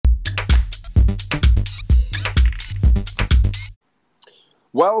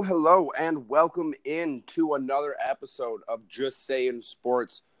Well, hello, and welcome in to another episode of Just Saying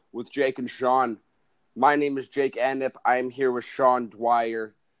Sports with Jake and Sean. My name is Jake Anip. I am here with Sean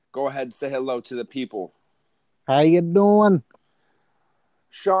Dwyer. Go ahead and say hello to the people. How you doing?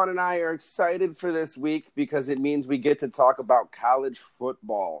 Sean and I are excited for this week because it means we get to talk about college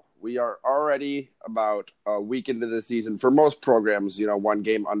football. We are already about a week into the season for most programs, one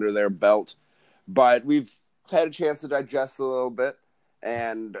game under their belt. But we've had a chance to digest a little bit,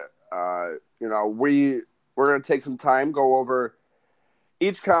 and we're going to take some time, go over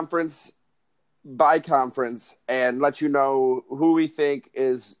each conference by conference, and let you know who we think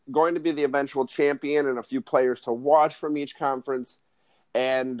is going to be the eventual champion and a few players to watch from each conference,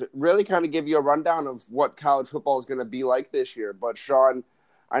 and really kind of give you a rundown of what college football is going to be like this year. But Sean,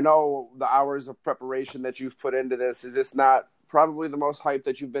 I know the hours of preparation that you've put into this. Is this not probably the most hype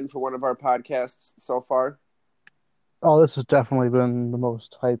that you've been for one of our podcasts so far? Oh, this has definitely been the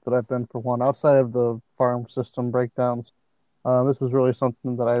most hype that I've been for one. Outside of the farm system breakdowns, this was really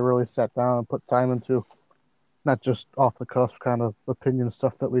something that I really sat down and put time into. Not just off the cuff kind of opinion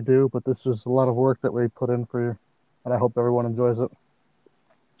stuff that we do, but this is a lot of work that we put in for you, and I hope everyone enjoys it.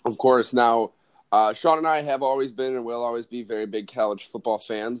 Of course. Now, Sean and I have always been and will always be very big college football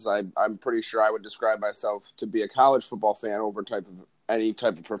fans. I'm pretty sure I would describe myself to be a college football fan over any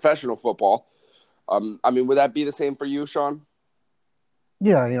type of professional football. Would that be the same for you, Sean?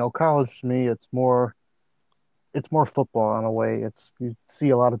 Yeah, college to me, it's more football in a way. It's you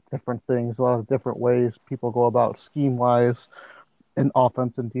see a lot of different things, a lot of different ways people go about scheme wise in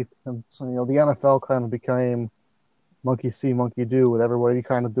offense and defense. And, the NFL kind of became monkey see, monkey do with everybody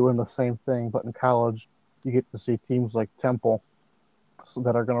kind of doing the same thing. But in college, you get to see teams like Temple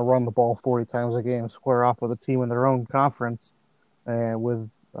that are going to run the ball 40 times a game, square off with a team in their own conference, and with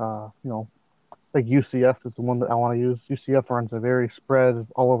like UCF is the one that I want to use. UCF runs a very spread,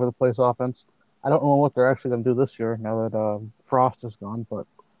 all over the place offense. I don't know what they're actually going to do this year now that Frost is gone, but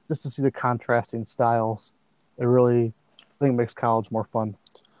just to see the contrasting styles, it really I think makes college more fun.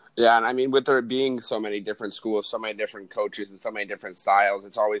 Yeah, and with there being so many different schools, so many different coaches, and so many different styles,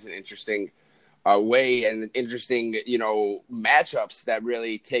 it's always an interesting way and interesting, matchups that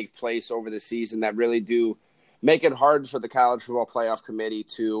really take place over the season that really do make it hard for the college football playoff committee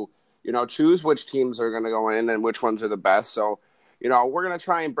to, choose which teams are going to go in and which ones are the best. So, we're going to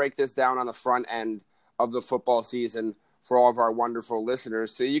try and break this down on the front end of the football season for all of our wonderful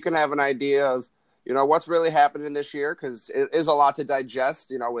listeners so you can have an idea of, what's really happening this year, because it is a lot to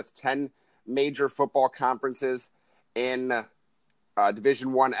digest, with 10 major football conferences in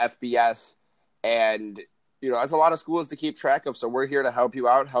Division One FBS. And, that's a lot of schools to keep track of. So we're here to help you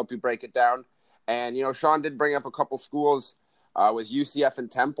out, help you break it down. And, Sean did bring up a couple schools with UCF and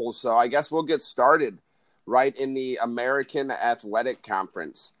Temple. So I guess we'll get started right in the American Athletic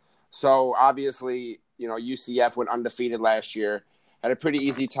Conference. So obviously, UCF went undefeated last year, had a pretty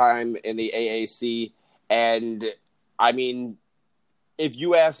easy time in the AAC. And, if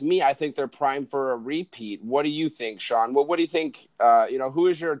you ask me, I think they're primed for a repeat. What do you think, Sean? Well, what do you think? Who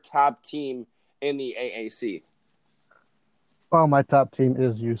is your top team in the AAC? Well, my top team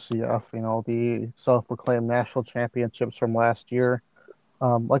is UCF, the self-proclaimed national championships from last year.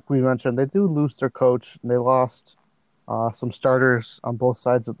 Like we mentioned, they do lose their coach, and they lost some starters on both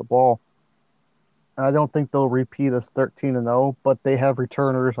sides of the ball. And I don't think they'll repeat as 13-0, but they have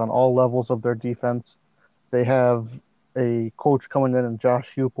returners on all levels of their defense. They have a coach coming in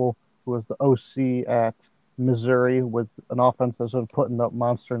Josh Heupel, who was the OC at Missouri with an offense that's been putting up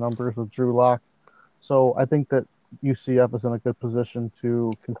monster numbers with Drew Lock. So I think that UCF is in a good position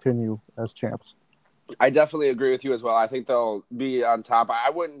to continue as champs. I definitely agree with you as well. I think they'll be on top. I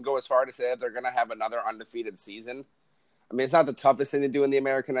wouldn't go as far to say that they're going to have another undefeated season. It's not the toughest thing to do in the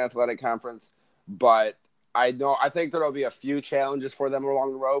American Athletic Conference, but I think there'll be a few challenges for them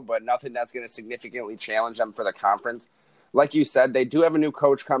along the road, but nothing that's going to significantly challenge them for the conference. Like you said, they do have a new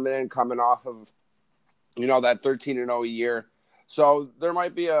coach coming off of, that 13-0 year. So there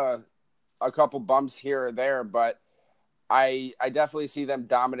might be a couple bumps here or there, but I definitely see them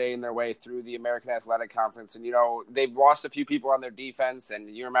dominating their way through the American Athletic Conference. And, they've lost a few people on their defense. And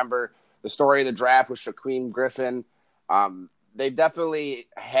you remember the story of the draft with Shaquem Griffin. They've definitely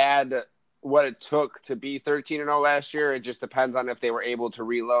had what it took to be 13-0 last year. It just depends on if they were able to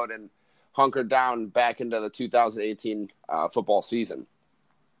reload and hunker down back into the 2018 football season.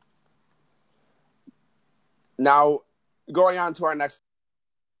 Now, going on to our next,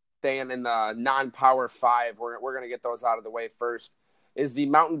 staying in the non-power five, we're going to get those out of the way first, is the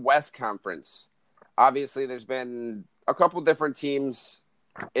Mountain West Conference. Obviously, there's been a couple different teams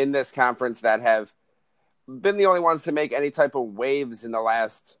in this conference that have been the only ones to make any type of waves in the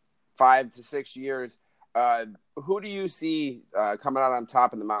last 5 to 6 years. Who do you see coming out on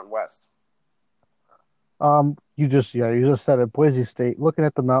top in the Mountain West? You just said it. Boise State. Looking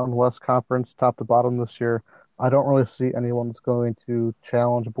at the Mountain West Conference, top to bottom this year, I don't really see anyone that's going to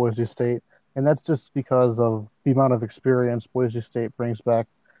challenge Boise State, and that's just because of the amount of experience Boise State brings back.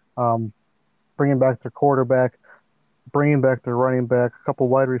 Um, Bringing back their quarterback, bringing back their running back, a couple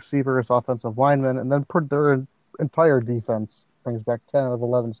wide receivers, offensive linemen, and then their entire defense brings back 10 out of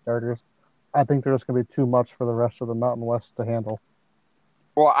 11 starters. I think there's going to be too much for the rest of the Mountain West to handle.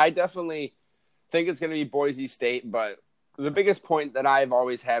 Well, I definitely think it's going to be Boise State, but the biggest point that I've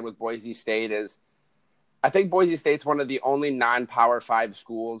always had with Boise State is I think Boise State's one of the only non-Power 5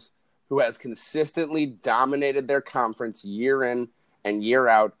 schools who has consistently dominated their conference year in and year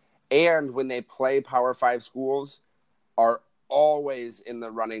out, and when they play Power 5 schools, are always in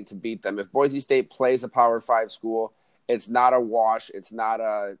the running to beat them. If Boise State plays a Power 5 school, it's not a wash. It's not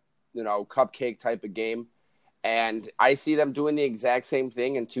a, cupcake type of game. And I see them doing the exact same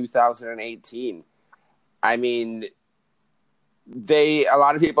thing in 2018. I mean, a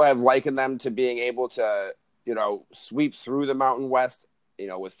lot of people have likened them to being able to, sweep through the Mountain West,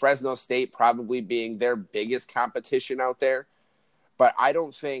 with Fresno State probably being their biggest competition out there. But I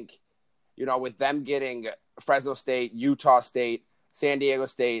don't think, with them getting Fresno State, Utah State, San Diego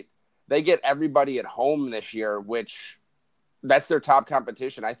State, they get everybody at home this year, which that's their top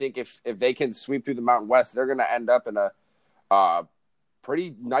competition. I think if they can sweep through the Mountain West, they're going to end up in a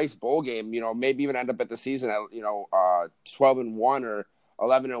pretty nice bowl game. Maybe even end up at the season at 12-1 or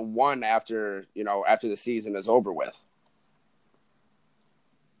 11-1 after the season is over with.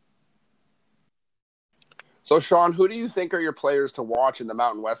 So, Sean, who do you think are your players to watch in the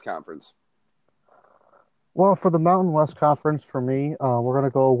Mountain West Conference? Well, for the Mountain West Conference, for me, we're going to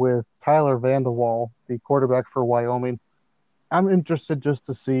go with Tyler Van Wall, the quarterback for Wyoming. I'm interested just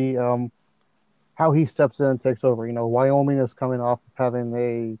to see how he steps in and takes over. Wyoming is coming off of having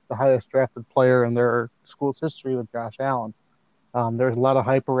the highest drafted player in their school's history with Josh Allen. There's a lot of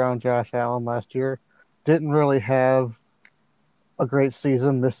hype around Josh Allen last year. Didn't really have a great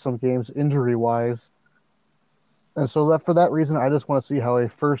season, missed some games injury-wise. And so for that reason, I just want to see how a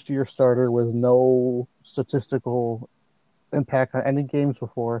first-year starter with no statistical impact on any games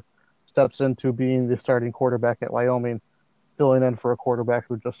before steps into being the starting quarterback at Wyoming, filling in for a quarterback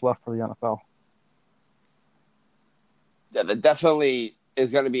who just left for the NFL. Yeah, that definitely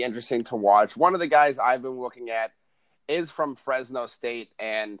is going to be interesting to watch. One of the guys I've been looking at is from Fresno State,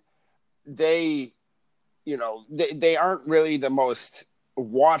 and they aren't really the most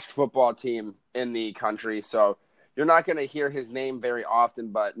watched football team in the country, so you're not going to hear his name very often,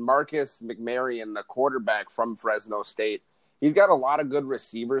 but Marcus McMaryion, the quarterback from Fresno State, he's got a lot of good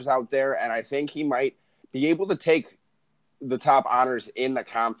receivers out there, and I think he might be able to take the top honors in the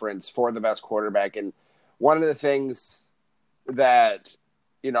conference for the best quarterback. And one of the things that,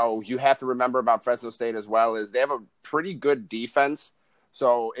 you have to remember about Fresno State as well is they have a pretty good defense.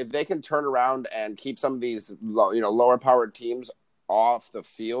 So if they can turn around and keep some of these, lower powered teams off the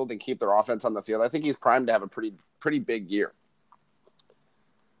field and keep their offense on the field, I think he's primed to have a pretty big year.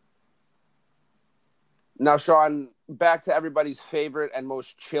 Now, Sean, back to everybody's favorite and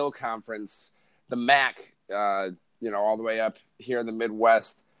most chill conference, the MAC, all the way up here in the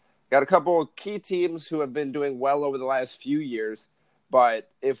Midwest. Got a couple of key teams who have been doing well over the last few years, but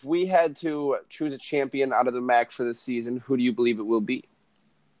if we had to choose a champion out of the MAC for this season, who do you believe it will be?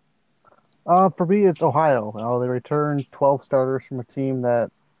 For me, it's Ohio. They returned 12 starters from a team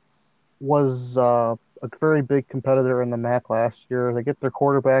that was a very big competitor in the MAC last year. They get their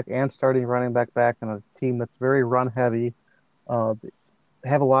quarterback and starting running back in a team that's very run heavy. They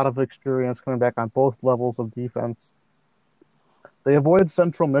have a lot of experience coming back on both levels of defense. They avoid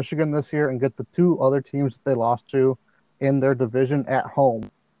Central Michigan this year and get the two other teams that they lost to in their division at home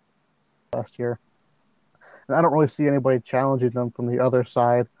last year. And I don't really see anybody challenging them from the other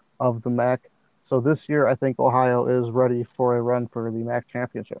side of the MAC. So this year, I think Ohio is ready for a run for the MAC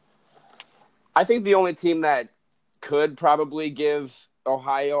championship. I think the only team that could probably give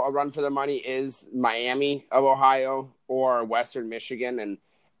Ohio a run for their money is Miami of Ohio or Western Michigan. And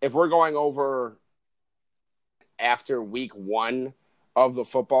if we're going over after week 1 of the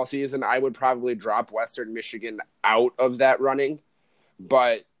football season, I would probably drop Western Michigan out of that running.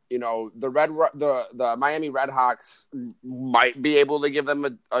 But, the Miami Redhawks might be able to give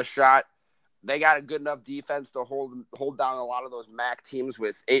them a shot. They got a good enough defense to hold down a lot of those MAC teams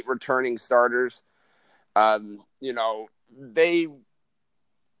with 8 returning starters. They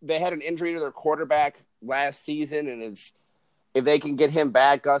had an injury to their quarterback last season, and if they can get him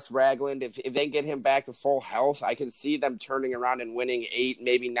back, Gus Ragland, if they get him back to full health, I can see them turning around and winning 8,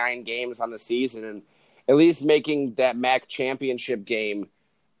 maybe 9 games on the season, and at least making that MAC championship game,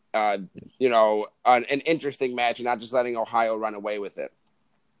 uh, an interesting match, and not just letting Ohio run away with it.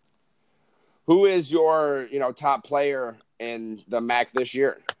 Who is your, top player in the MAC this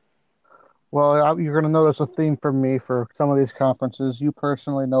year? Well, you're going to notice a theme from me for some of these conferences. You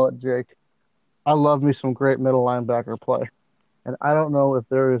personally know it, Jake. I love me some great middle linebacker play. And I don't know if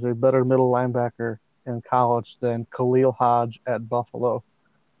there is a better middle linebacker in college than Khalil Hodge at Buffalo.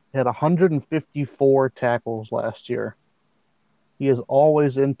 He had 154 tackles last year. He is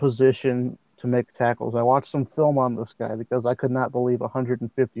always in position to make tackles. I watched some film on this guy because I could not believe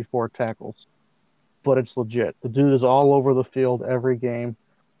 154 tackles, but it's legit. The dude is all over the field every game,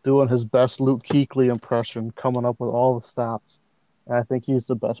 doing his best Luke Kuechly impression, coming up with all the stops. And I think he's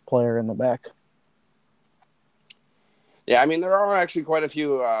the best player in the MAC. Yeah, I mean there are actually quite a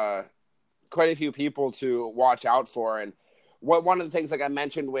few people to watch out for, and one of the things like I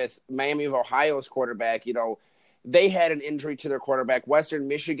mentioned with Miami of Ohio's quarterback, they had an injury to their quarterback. Western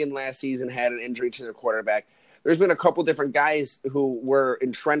Michigan last season had an injury to their quarterback. There's been a couple different guys who were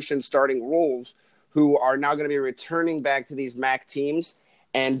entrenched in starting roles who are now going to be returning back to these MAC teams,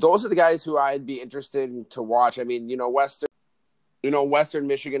 and those are the guys who I'd be interested in to watch. I mean, Western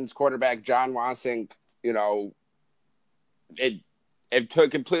Michigan's quarterback John Wasink,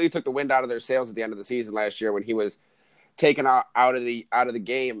 completely took the wind out of their sails at the end of the season last year when he was taken out of the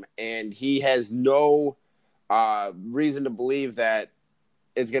game, and he has no reason to believe that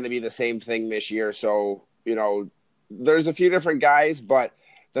it's going to be the same thing this year. So there's a few different guys, but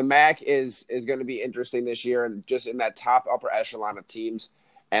the MAC is going to be interesting this year, and just in that top upper echelon of teams,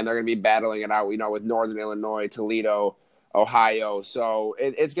 and they're going to be battling it out. With Northern Illinois, Toledo, Ohio. So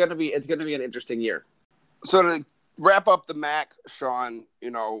it's going to be an interesting year. So to wrap up the MAC, Sean,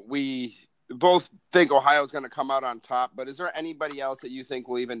 we both think Ohio's going to come out on top, but is there anybody else that you think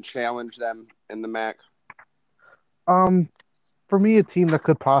will even challenge them in the MAC? For me, a team that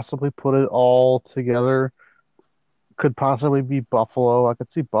could possibly put it all together could possibly be Buffalo. I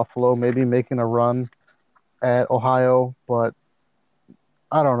could see Buffalo maybe making a run at Ohio, but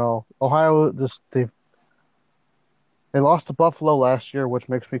I don't know. Ohio just they lost to Buffalo last year, which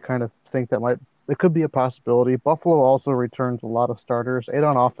makes me kind of think that it could be a possibility. Buffalo also returns a lot of starters, 8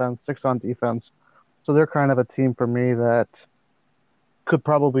 on offense, 6 on defense. So they're kind of a team for me that could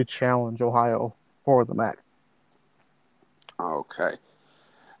probably challenge Ohio for the MAC. Okay.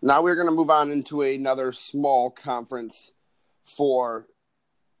 Now we're going to move on into another small conference for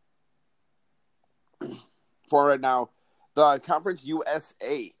right now, the Conference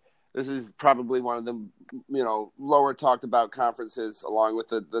USA. This is probably one of the lower talked about conferences, along with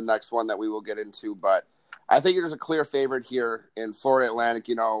the next one that we will get into. But I think there's a clear favorite here in Florida Atlantic.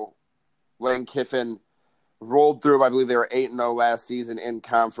 Lane Kiffin rolled through. I believe they were 8-0 last season in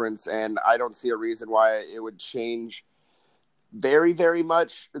conference, and I don't see a reason why it would change very, very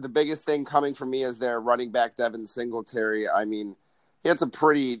much. The biggest thing coming from me is their running back, Devin Singletary. I mean, he had some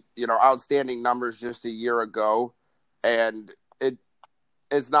pretty, outstanding numbers just a year ago, and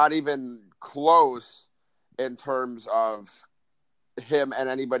it's not even close in terms of him and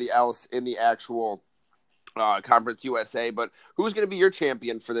anybody else in the actual Conference USA. But who's going to be your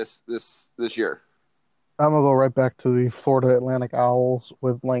champion for this year? I'm going to go right back to the Florida Atlantic Owls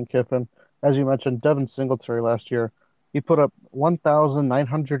with Lane Kiffin. As you mentioned, Devin Singletary last year, he put up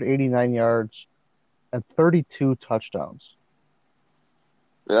 1,989 yards and 32 touchdowns.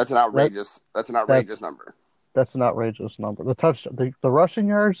 Yeah, that's an outrageous number. That's an outrageous number. The rushing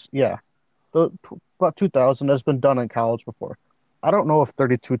yards, yeah, about 2,000 has been done in college before. I don't know if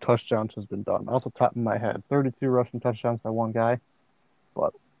 32 touchdowns has been done off the top of my head. 32 rushing touchdowns by one guy,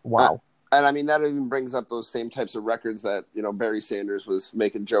 but wow. And I mean, that even brings up those same types of records that Barry Sanders was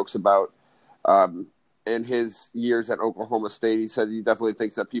making jokes about in his years at Oklahoma State. He said he definitely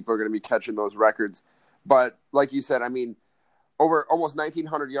thinks that people are going to be catching those records. But like you said, I mean, over almost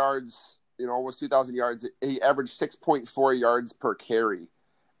 1,900 yards, almost 2,000 yards. He averaged 6.4 yards per carry.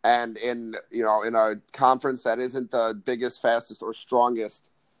 And in a conference that isn't the biggest, fastest, or strongest,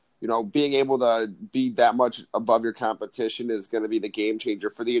 being able to be that much above your competition is going to be the game changer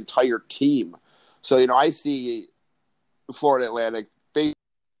for the entire team. So, I see Florida Atlantic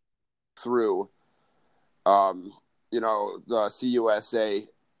through, the CUSA.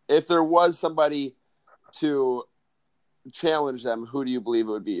 If there was somebody to challenge them, who do you believe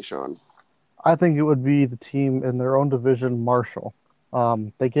it would be, Sean? I think it would be the team in their own division, Marshall.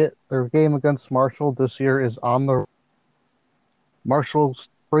 They get their game against Marshall this year is on the Marshall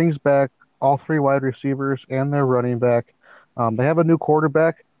brings back all 3 wide receivers and their running back. They have a new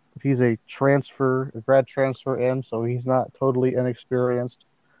quarterback. He's a grad transfer in, so he's not totally inexperienced.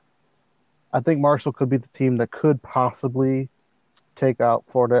 I think Marshall could be the team that could possibly take out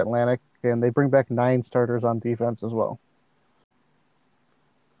Florida Atlantic, and they bring back 9 starters on defense as well.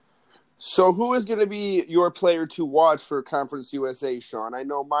 So, who is going to be your player to watch for Conference USA, Sean? I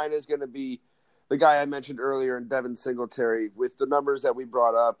know mine is going to be the guy I mentioned earlier in Devin Singletary. With the numbers that we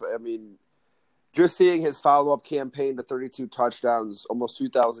brought up, I mean, just seeing his follow-up campaign to 32 touchdowns, almost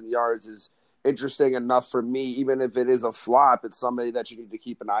 2,000 yards is interesting enough for me. Even if it is a flop, it's somebody that you need to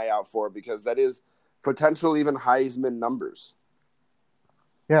keep an eye out for because that is potential even Heisman numbers.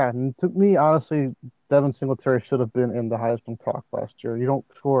 Yeah, and to me, honestly, Devin Singletary should have been in the Heisman talk last year. You don't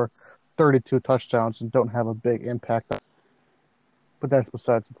score 32 touchdowns and don't have a big impact, but that's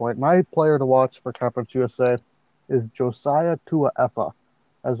besides the point. My player to watch for Conference USA is Josiah Tuaefa.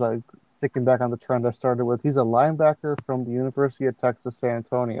 As I thinking back on the trend I started with, he's a linebacker from the University of Texas San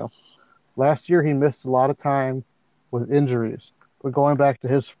Antonio. Last year, he missed a lot of time with injuries, but going back to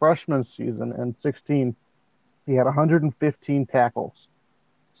his freshman season in 16, he had 115 tackles.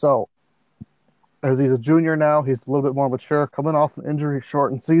 So as he's a junior now, he's a little bit more mature, coming off an injury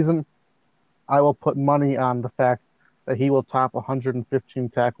shortened season. I will put money on the fact that he will top 115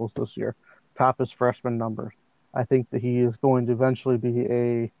 tackles this year, top his freshman number. I think that he is going to eventually be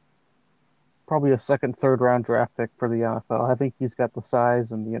a probably a second, third round draft pick for the NFL. I think he's got the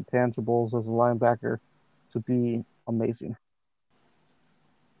size and the intangibles as a linebacker to be amazing.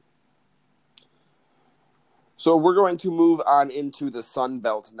 So we're going to move on into the Sun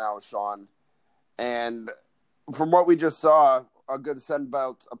Belt now, Sean. And from what we just saw, a good Sun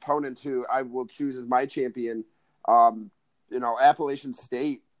Belt opponent who I will choose as my champion, Appalachian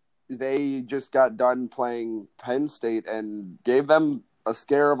State, they just got done playing Penn State and gave them a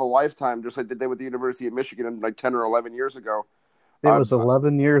scare of a lifetime, just like they did with the University of Michigan like 10 or 11 years ago. It was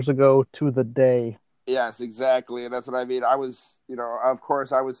 11 years ago to the day. Yes, exactly. And that's what I mean. I was, of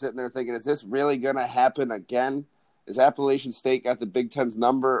course, I was sitting there thinking, is this really going to happen again? Is Appalachian State got the Big Ten's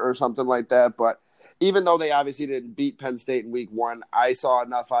number or something like that? But even though they obviously didn't beat Penn State in week one, I saw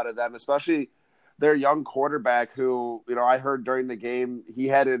enough out of them, especially their young quarterback who, I heard during the game he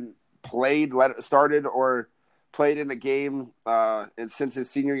hadn't started or played in a game and since his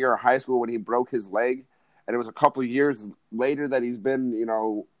senior year of high school when he broke his leg. And it was a couple of years later that he's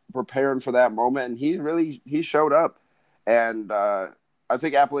been, preparing for that moment, and he showed up. And I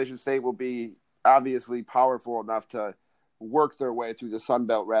think Appalachian State will be obviously powerful enough to work their way through the Sun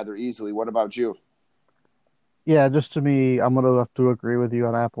Belt rather easily. What about you? Yeah, just to me, I'm gonna have to agree with you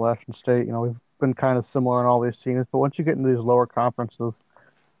on Appalachian State. We've been kind of similar in all these teams, but once you get into these lower conferences,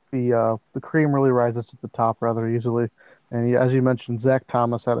 the cream really rises to the top rather easily. And as you mentioned, Zach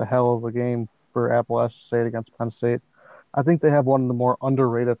Thomas had a hell of a game for Appalachian State against Penn State. I think they have one of the more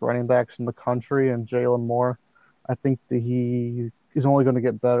underrated running backs in the country, and Jalen Moore. I think that he is only going to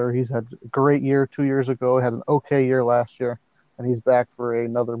get better. He's had a great year 2 years ago, had an okay year last year, and he's back for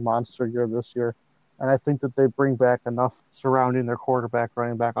another monster year this year. And I think that they bring back enough surrounding their quarterback,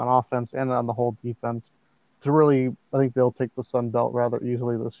 running back on offense and on the whole defense to really, I think they'll take the Sun Belt rather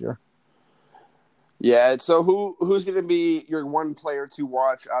easily this year. Yeah. So who's going to be your one player to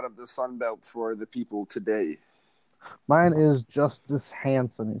watch out of the Sun Belt for the people today? Mine is Justice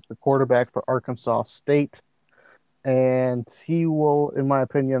Hansen. He's the quarterback for Arkansas State, and he will, in my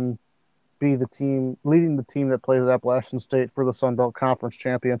opinion, be the team leading the team that plays at Appalachian State for the Sun Belt Conference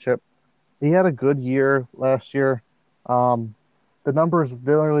Championship. He had a good year last year. Um, the numbers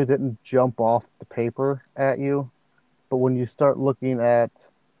really didn't jump off the paper at you, but when you start looking at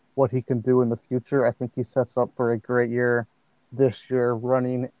what he can do in the future, I think he sets up for a great year this year,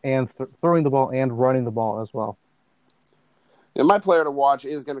 running and throwing the ball and running the ball as well. And my player to watch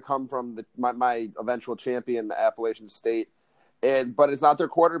is going to come from my eventual champion, Appalachian State, but it's not their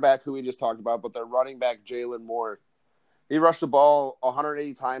quarterback who we just talked about, but their running back Jalen Moore. He rushed the ball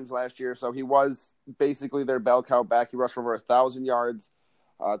 180 times last year, so he was basically their bell cow back. He rushed for over 1,000 yards,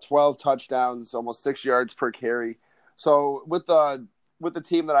 12 touchdowns, almost 6 yards per carry. So with the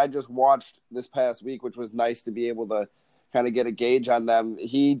team that I just watched this past week, which was nice to be able to kind of get a gauge on them,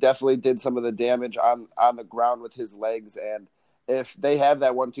 he definitely did some of the damage on the ground with his legs. And if they have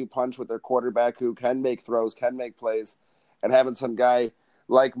that 1-2 punch with their quarterback who can make throws, can make plays, and having some guy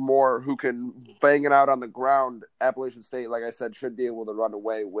like Moore who can bang it out on the ground, Appalachian State, like I said, should be able to run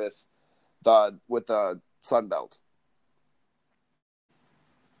away with the Sun Belt.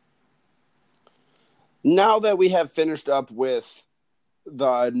 Now that we have finished up with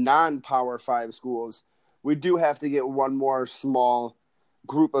the non-Power 5 schools, we do have to get one more small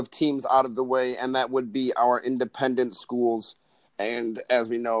group of teams out of the way, and that would be our independent schools. And as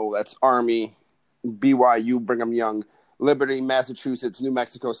we know, that's Army, BYU, Brigham Young, Liberty, Massachusetts, New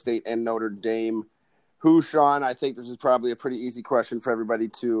Mexico State, and Notre Dame. Who, Sean? I think this is probably a pretty easy question for everybody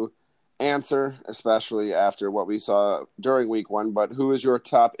to answer, especially after what we saw during week one. But who is your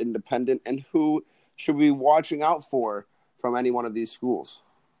top independent, and who should we be watching out for from any one of these schools?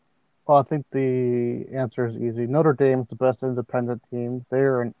 Well, I think the answer is easy. Notre Dame's the best independent team.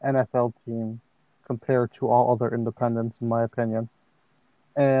 They're an NFL team compared to all other independents, in my opinion.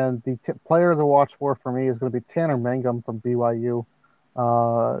 And the player to watch for me is going to be Tanner Mangum from BYU.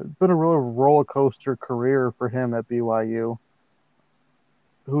 Been a real roller coaster career for him at BYU.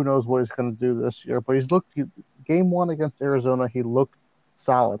 Who knows what he's going to do this year? But game one against Arizona, he looked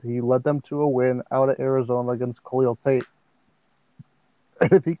solid. He led them to a win out at Arizona against Khalil Tate.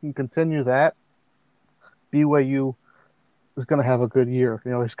 And if he can continue that, BYU is going to have a good year.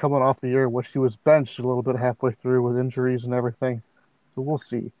 You know, he's coming off the year in which he was benched a little bit halfway through with injuries and everything. So we'll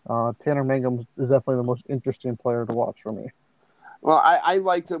see. Tanner Mangum is definitely the most interesting player to watch for me. Well, I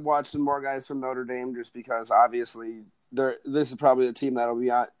like to watch some more guys from Notre Dame just because obviously this is probably the team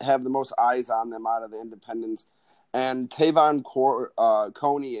that'll have the most eyes on them out of the independents. And Tavon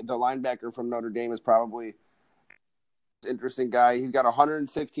Coney, the linebacker from Notre Dame, is probably an interesting guy. He's got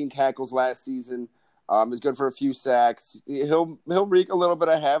 116 tackles last season. He's good for a few sacks. He'll wreak a little bit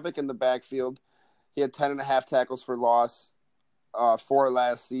of havoc in the backfield. He had 10.5 tackles for loss for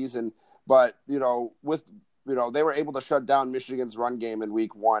last season. But, they were able to shut down Michigan's run game in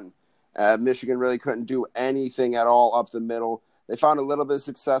week one. Michigan really couldn't do anything at all up the middle. They found a little bit of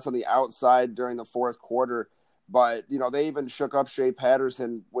success on the outside during the fourth quarter, but, they even shook up Shea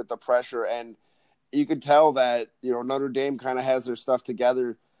Patterson with the pressure. And you could tell that, Notre Dame kind of has their stuff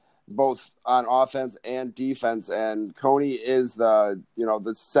together, both on offense and defense. And Coney is the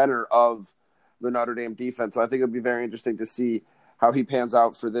center of the Notre Dame defense. So I think it'll be very interesting to see how he pans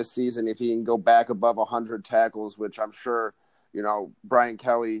out for this season, if he can go back above 100 tackles, which I'm sure, Brian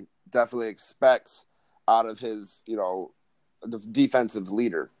Kelly definitely expects out of his, the defensive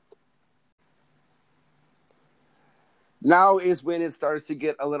leader. Now is when it starts to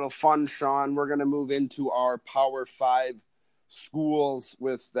get a little fun, Sean. We're going to move into our Power 5 schools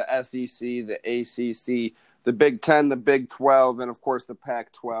with the SEC, the ACC, the Big 10, the Big 12, and, of course, the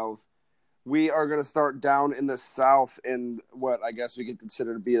Pac-12. We are going to start down in the South in what I guess we could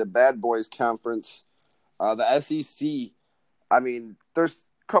consider to be the Bad Boys Conference. The SEC, I mean, there's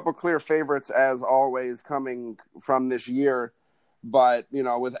a couple clear favorites, as always, coming from this year. But,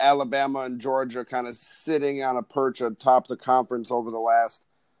 with Alabama and Georgia kind of sitting on a perch atop the conference over the last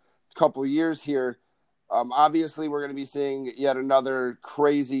couple of years here, obviously we're going to be seeing yet another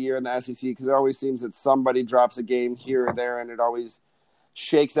crazy year in the SEC because it always seems that somebody drops a game here or there, and it always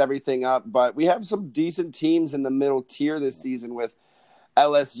shakes everything up. But we have some decent teams in the middle tier this season with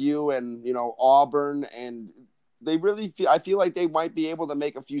LSU and, Auburn, and they really I feel like they might be able to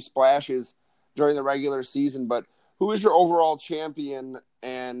make a few splashes during the regular season. But who is your overall champion,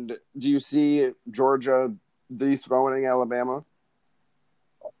 and do you see Georgia dethroning Alabama?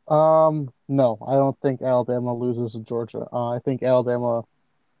 No, I don't think Alabama loses to Georgia. I think Alabama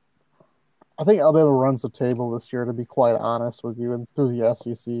runs the table this year, to be quite honest with you, and through the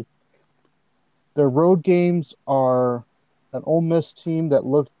SEC. Their road games are an Ole Miss team that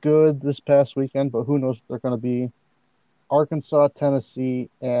looked good this past weekend, but who knows what they're going to be. Arkansas, Tennessee,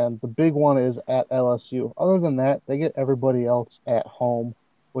 and the big one is at LSU. Other than that, they get everybody else at home,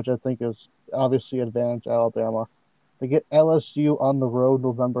 which I think is obviously advantage Alabama. They get LSU on the road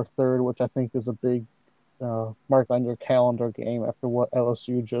November 3rd, which I think is a big mark on your calendar game after what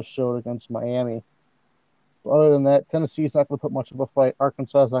LSU just showed against Miami. But other than that, Tennessee's not going to put much of a fight.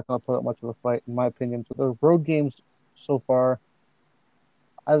 Arkansas is not going to put up much of a fight, in my opinion. So the road games so far,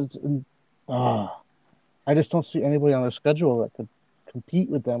 I just don't see anybody on their schedule that could compete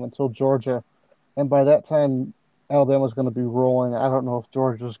with them until Georgia. And by that time, Alabama's going to be rolling. I don't know if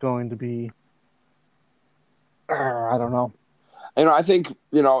Georgia's going to be. I don't know. I think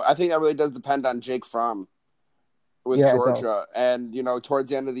that really does depend on Jake Fromm with Georgia. And, towards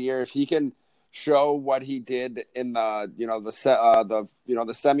the end of the year, if he can show what he did in the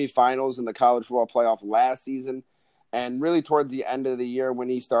semifinals in the college football playoff last season, and really towards the end of the year when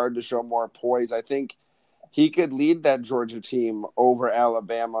he started to show more poise, I think he could lead that Georgia team over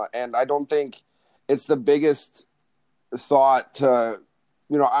Alabama. And I don't think it's the biggest thought to,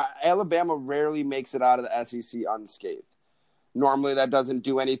 Alabama rarely makes it out of the SEC unscathed. Normally that doesn't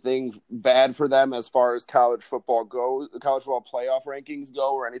do anything bad for them as far as college football goes, college football playoff rankings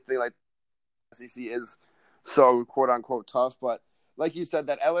go, or anything like that. SEC is so quote unquote tough. But like you said,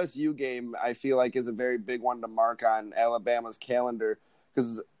 that LSU game I feel like is a very big one to mark on Alabama's calendar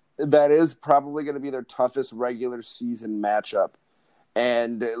because that is probably going to be their toughest regular season matchup.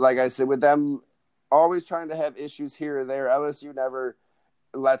 And like I said, with them always trying to have issues here or there, LSU never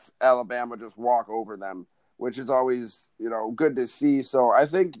lets Alabama just walk over them, which is always, good to see. So I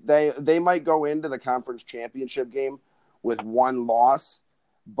think they might go into the conference championship game with one loss,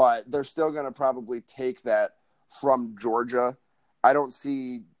 but they're still going to probably take that from Georgia. I don't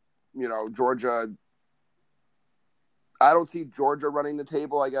see, Georgia. I don't see Georgia running the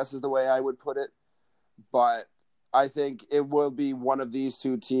table, I guess is the way I would put it. But I think it will be one of these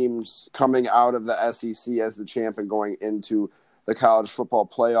two teams coming out of the SEC as the champ and going into the college football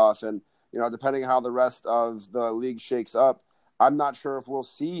playoff. And, depending on how the rest of the league shakes up, I'm not sure if we'll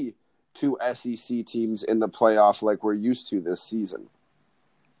see two SEC teams in the playoff like we're used to this season.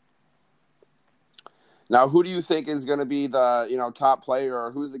 Now, who do you think is going to be the, top player,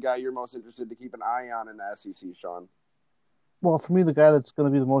 or who's the guy you're most interested to keep an eye on in the SEC, Sean? Well, for me, the guy that's going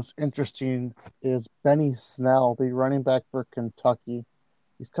to be the most interesting is Benny Snell, the running back for Kentucky.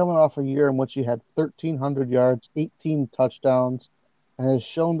 He's coming off a year in which he had 1,300 yards, 18 touchdowns, and has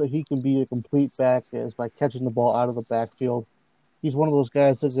shown that he can be a complete back is by catching the ball out of the backfield. He's one of those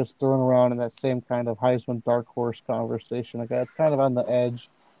guys that gets thrown around in that same kind of Heisman dark horse conversation. A guy that's kind of on the edge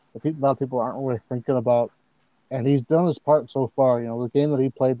that a lot of people aren't really thinking about. And he's done his part so far. The game that he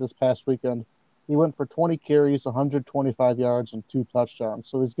played this past weekend, he went for 20 carries, 125 yards, and 2 touchdowns.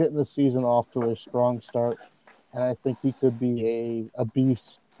 So he's getting the season off to a strong start. And I think he could be a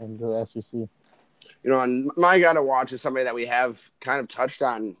beast in the SEC. And my guy to watch is somebody that we have kind of touched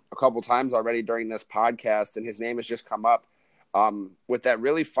on a couple times already during this podcast, and his name has just come up with that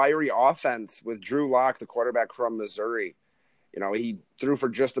really fiery offense with Drew Lock, the quarterback from Missouri. He threw for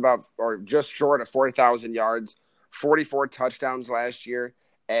just short of 4,000 yards, 44 touchdowns last year,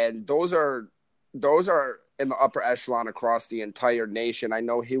 and those are in the upper echelon across the entire nation. I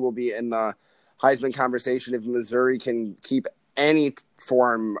know he will be in the Heisman conversation if Missouri can keep any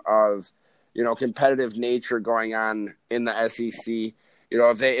form of competitive nature going on in the SEC.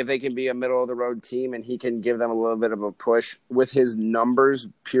 If they can be a middle of the road team and he can give them a little bit of a push with his numbers,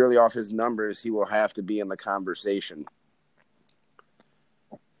 purely off his numbers, he will have to be in the conversation.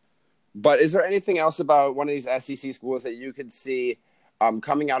 But is there anything else about one of these SEC schools that you could see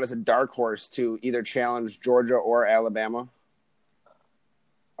coming out as a dark horse to either challenge Georgia or Alabama?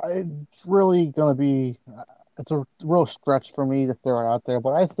 It's really going to be it's a real stretch for me to throw it out there,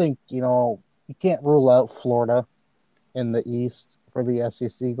 but I think, you can't rule out Florida in the East for the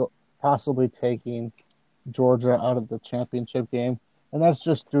SEC, possibly taking Georgia out of the championship game. And that's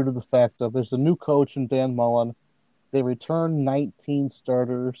just due to the fact of there's a new coach in Dan Mullen. They returned 19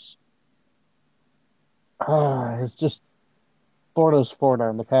 starters. It's just Florida's Florida.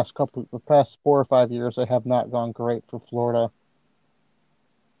 In the past 4 or 5 years, they have not gone great for Florida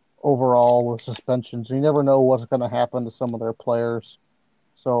overall with suspensions. You never know what's going to happen to some of their players.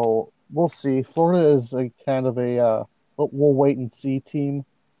 So we'll see. Florida is a kind of a we'll wait and see team.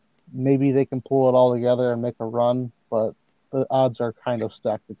 Maybe they can pull it all together and make a run, but the odds are kind of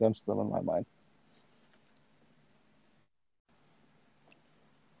stacked against them in my mind.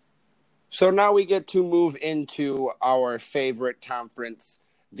 So now we get to move into our favorite conference,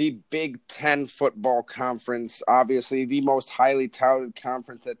 the Big Ten Football Conference. Obviously, the most highly touted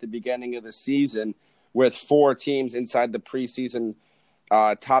conference at the beginning of the season, with 4 teams inside the preseason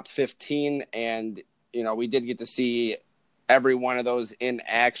top 15. And, we did get to see every one of those in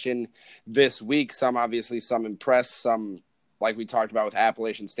action this week. Some impressed. Some, like we talked about with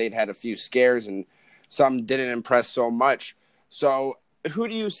Appalachian State, had a few scares, and some didn't impress so much. So who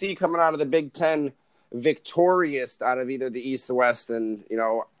do you see coming out of the Big Ten victorious out of either the East, the West, and,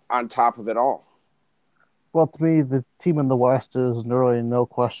 on top of it all? Well, to me, the team in the West is really no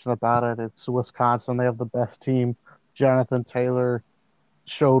question about it. It's Wisconsin. They have the best team. Jonathan Taylor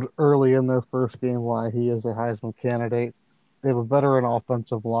showed early in their first game why he is a Heisman candidate. They have a veteran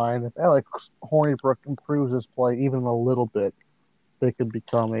offensive line. If Alex Hornibrook improves his play even a little bit, they could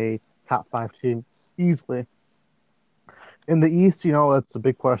become a top 5 team easily. In the East, that's a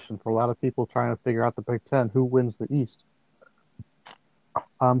big question for a lot of people trying to figure out the Big Ten. Who wins the East?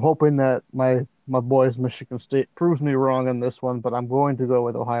 I'm hoping that my boys, Michigan State, proves me wrong in this one, but I'm going to go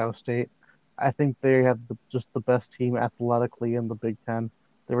with Ohio State. I think they have just the best team athletically in the Big Ten.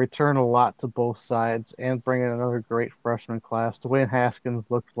 They return a lot to both sides and bring in another great freshman class. Dwayne Haskins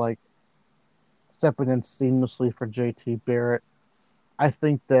looked like stepping in seamlessly for JT Barrett. I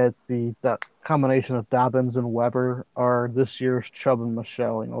think that the combination of Dobbins and Weber are this year's Chubb and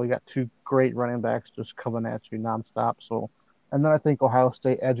Michelle. We got 2 great running backs just coming at you nonstop. So And then I think Ohio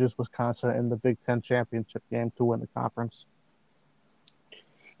State edges Wisconsin in the Big Ten championship game to win the conference.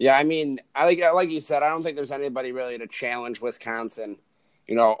 Yeah, I mean, like you said, I don't think there's anybody really to challenge Wisconsin.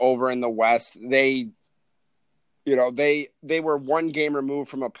 Over in the West, they were one game removed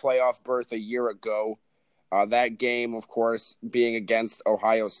from a playoff berth a year ago. That game, of course, being against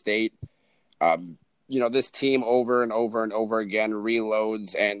Ohio State. This team over and over and over again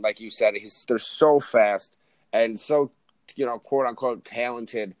reloads, and like you said, they're so fast and so quote unquote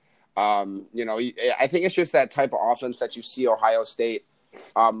talented. I think it's just that type of offense that you see Ohio State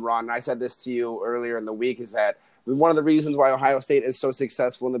run. I said this to you earlier in the week, is that one of the reasons why Ohio State is so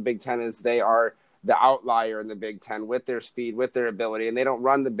successful in the Big Ten is they are the outlier in the Big Ten with their speed, with their ability, and they don't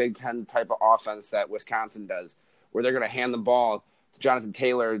run the Big Ten type of offense that Wisconsin does, where they're going to hand the ball to Jonathan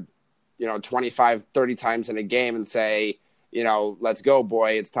Taylor 25, 30 times in a game and say, let's go,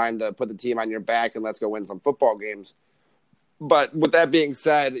 boy. It's time to put the team on your back and let's go win some football games. But with that being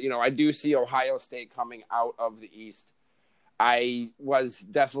said, I do see Ohio State coming out of the East. I was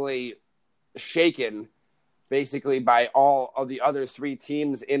definitely shaken basically by all of the other three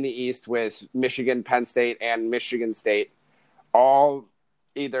teams in the East, with Michigan, Penn State, and Michigan State, all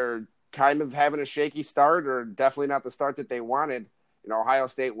either kind of having a shaky start or definitely not the start that they wanted. Ohio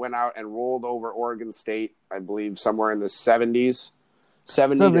State went out and rolled over Oregon State, I believe, somewhere in the 70s,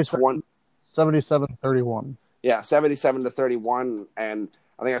 70-20. 77-31. Yeah, 77-31. And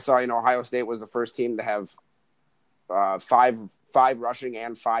I think I saw, Ohio State was the first team to have five rushing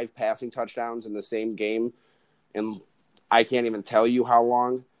and 5 passing touchdowns in the same game. And I can't even tell you how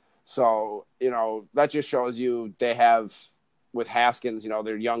long. So, that just shows you they have, with Haskins,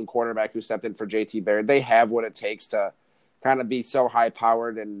 their young quarterback who stepped in for JT Barrett, they have what it takes to kind of be so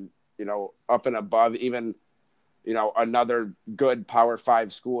high-powered and, up and above even, another good Power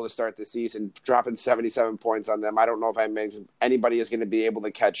 5 school to start the season, dropping 77 points on them. I don't know if anybody is going to be able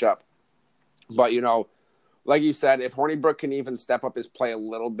to catch up. But, like you said, if Hornibrook can even step up his play a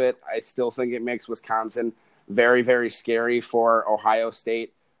little bit, I still think it makes Wisconsin very, very scary for Ohio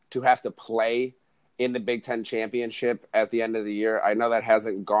State to have to play in the Big Ten championship at the end of the year. I know that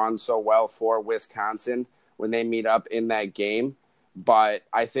hasn't gone so well for Wisconsin when they meet up in that game. But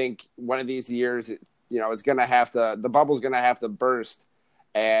I think one of these years, it's going to have to, the bubble's going to have to burst,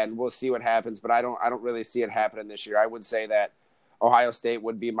 and we'll see what happens. But I don't really see it happening this year. I would say that Ohio State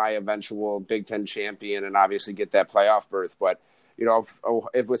would be my eventual Big Ten champion and obviously get that playoff berth. But,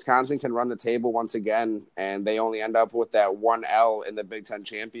 if Wisconsin can run the table once again and they only end up with that 1 L in the Big Ten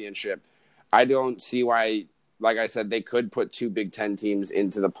championship, I don't see why, like I said, they could put 2 Big Ten teams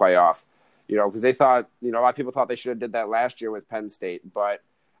into the playoff. Because they thought, a lot of people thought they should have did that last year with Penn State, but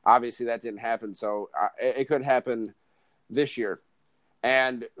obviously that didn't happen. So it could happen this year.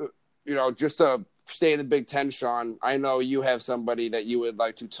 And, just to stay in the Big Ten, Sean, I know you have somebody that you would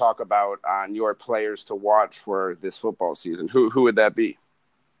like to talk about on your players to watch for this football season. Who would that be?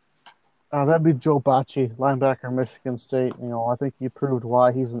 That'd be Joe Bachie, linebacker, Michigan State. I think he proved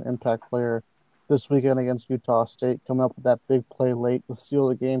why he's an impact player this weekend against Utah State, coming up with that big play late to seal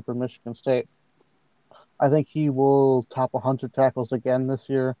the game for Michigan State. I think he will top 100 tackles again this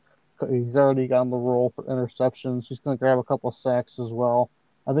year. He's already gotten the role for interceptions. He's going to grab a couple of sacks as well.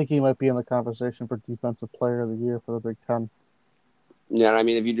 I think he might be in the conversation for Defensive Player of the Year for the Big Ten. Yeah, I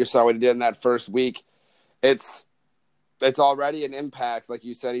mean, if you just saw what he did in that first week, it's already an impact. Like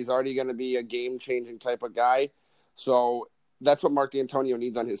you said, he's already going to be a game-changing type of guy. So that's what Mark D'Antonio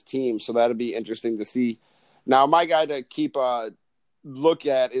needs on his team. So that'll be interesting to see. Now, my guy to keep a look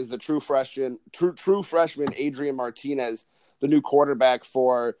at is the true freshman Adrian Martinez, the new quarterback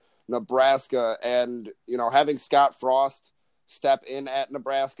for Nebraska. And, having Scott Frost step in at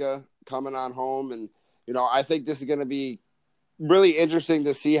Nebraska coming on home. And, I think this is going to be really interesting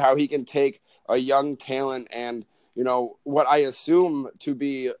to see how he can take a young talent and, what I assume to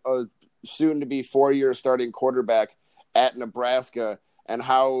be a soon-to-be 4-year starting quarterback at Nebraska, and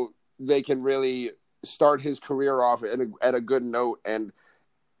how they can really start his career off at a good note. And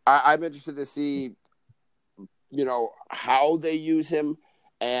I'm interested to see, how they use him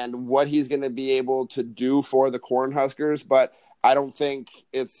and what he's going to be able to do for the Cornhuskers. But I don't think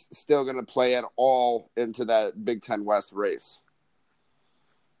it's still going to play at all into that Big Ten West race.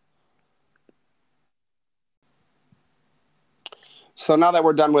 So now that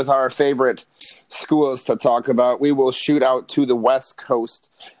we're done with our favorite schools to talk about, we will shoot out to the West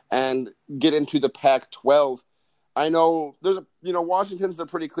Coast and get into the Pac-12. I know Washington's a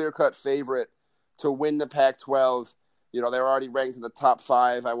pretty clear-cut favorite to win the Pac-12. They're already ranked in the top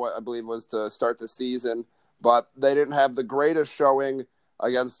 5, I believe was to start the season, but they didn't have the greatest showing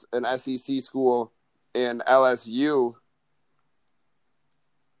against an SEC school in LSU.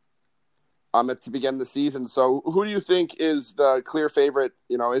 at to begin the season. So who do you think is the clear favorite?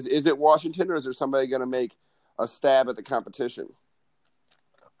 Is it Washington, or is there somebody going to make a stab at the competition?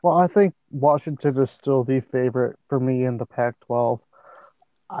 Well, I think Washington is still the favorite for me in the Pac-12.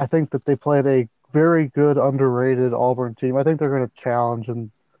 I think that they played a very good, underrated Auburn team. I think they're going to challenge, and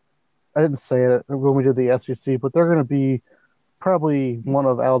I didn't say it when we did the SEC, but they're going to be probably one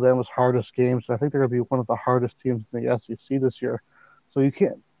of Alabama's hardest games. I think they're going to be one of the hardest teams in the SEC this year. So you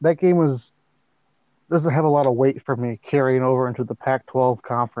can't. That game doesn't have a lot of weight for me carrying over into the Pac-12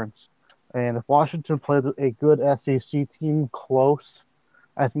 conference. And if Washington played a good SEC team close,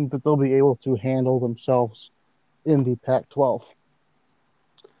 I think that they'll be able to handle themselves in the Pac-12.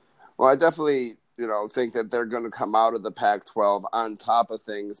 Well, I definitely, think that they're going to come out of the Pac-12 on top of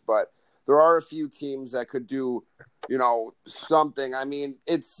things, but there are a few teams that could do, something. I mean,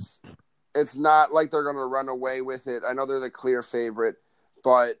 it's not like they're going to run away with it. I know they're the clear favorite,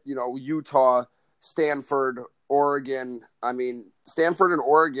 but Utah, Stanford, Oregon. I mean, Stanford and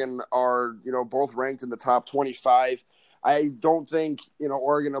Oregon are, both ranked in the top 25. I don't think,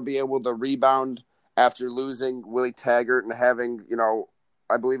 Oregon will be able to rebound after losing Willie Taggart and having,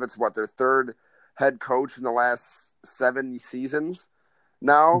 I believe it's their third head coach in the last 7 seasons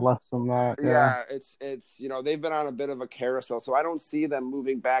now. Less than that, yeah. Yeah, it's they've been on a bit of a carousel, so I don't see them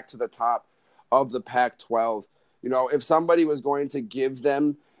moving back to the top of the Pac-12. If somebody was going to give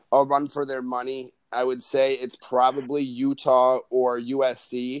them a run for their money, I would say it's probably Utah or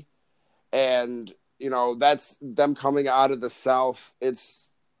USC, and that's them coming out of the South.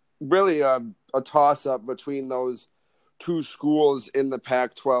 It's really a toss-up between those two schools in the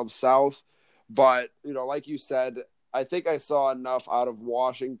Pac-12 South. But, like you said, I think I saw enough out of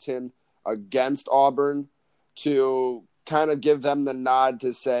Washington against Auburn to kind of give them the nod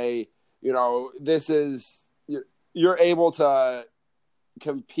to say, this is you're able to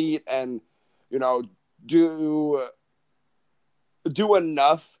compete and, do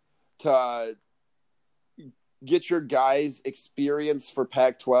enough to get your guys experience for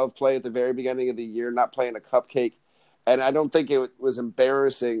Pac-12 play at the very beginning of the year, not playing a cupcake. And I don't think it was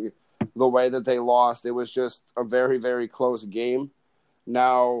embarrassing the way that they lost. It was just a very, very close game.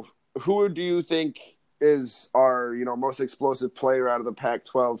 Now, who do you think is our, most explosive player out of the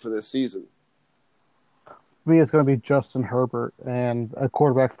Pac-12 for this season? For me, it's going to be Justin Herbert and a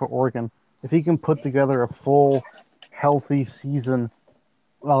quarterback for Oregon. If he can put together a full, healthy season,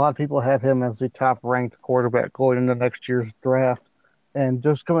 a lot of people have him as the top-ranked quarterback going into next year's draft. And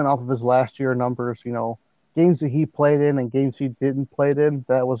just coming off of his last year numbers, games that he played in and games he didn't play in,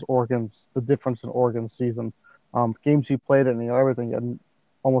 that was the difference in Oregon's season. Games he played in, everything. And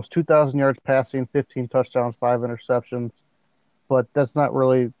almost 2,000 yards passing, 15 touchdowns, 5 interceptions. But that's not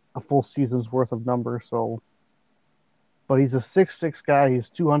really a full season's worth of numbers. But he's a 6'6" guy. He's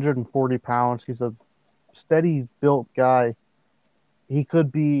 240 pounds. He's a steady built guy. He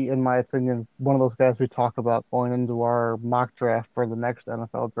could be, in my opinion, one of those guys we talk about going into our mock draft for the next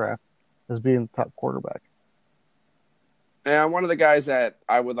NFL draft as being the top quarterback. And one of the guys that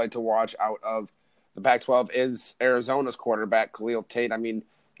I would like to watch out of the Pac-12 is Arizona's quarterback, Khalil Tate. I mean,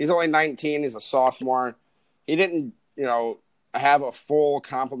 he's only 19. He's a sophomore. He didn't, have a full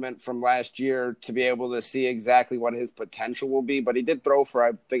complement from last year to be able to see exactly what his potential will be. But he did throw for,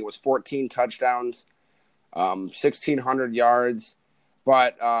 I think it was 14 touchdowns, 1,600 yards.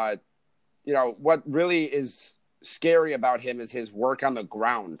 But, what really is scary about him is his work on the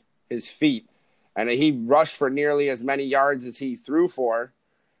ground, his feet. And he rushed for nearly as many yards as he threw for,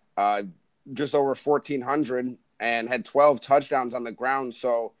 just over 1,400, and had 12 touchdowns on the ground.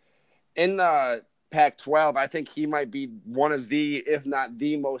 So in the Pac-12, I think he might be one of the, if not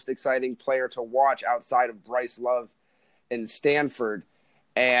the most exciting player to watch outside of Bryce Love in Stanford.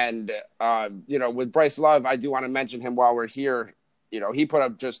 And, with Bryce Love, I do want to mention him while we're here. He put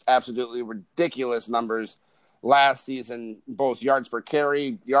up just absolutely ridiculous numbers last season, both yards per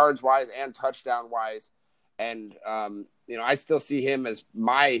carry, yards-wise and touchdown-wise. And, I still see him as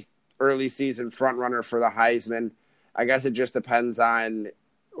my early season front runner for the Heisman. I guess it just depends on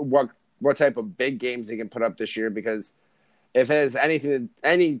what type of big games he can put up this year, because if it has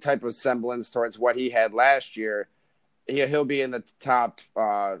any type of semblance towards what he had last year, he'll be in the top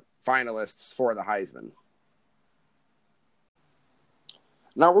finalists for the Heisman.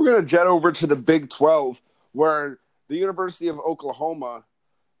 Now we're going to jet over to the Big 12, where the University of Oklahoma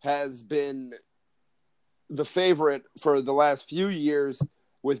has been the favorite for the last few years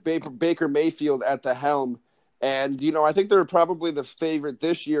with Baker Mayfield at the helm. And, I think they're probably the favorite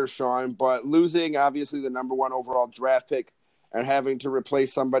this year, Sean, but losing, obviously, the number one overall draft pick and having to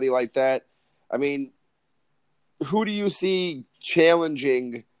replace somebody like that. I mean, who do you see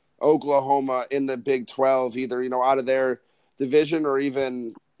challenging Oklahoma in the Big 12, either, out of their division or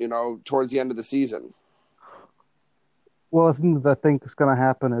even, towards the end of the season? Well, the thing that I think is going to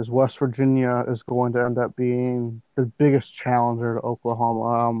happen is West Virginia is going to end up being the biggest challenger to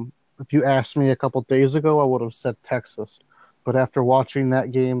Oklahoma. If you asked me a couple days ago, I would have said Texas. But after watching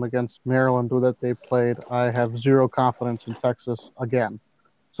that game against Maryland that they played, I have zero confidence in Texas again.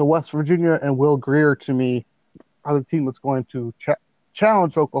 So West Virginia and Will Grier, to me, are the team that's going to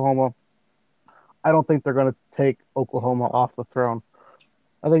challenge Oklahoma. I don't think they're going to take Oklahoma off the throne.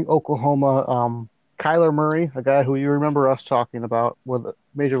 I think Oklahoma, Kyler Murray, a guy who you remember us talking about with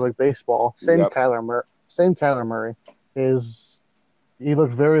Major League Baseball, Yep. Same Kyler Murray is he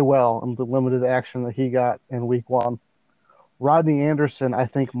looked very well in the limited action that he got in Week 1. Rodney Anderson, I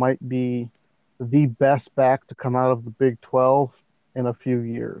think, might be the best back to come out of the Big 12 in a few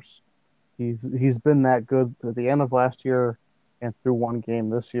years. He's been that good at the end of last year and through one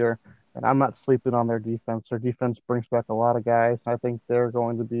game this year. And I'm not sleeping on their defense. Their defense brings back a lot of guys. I think they're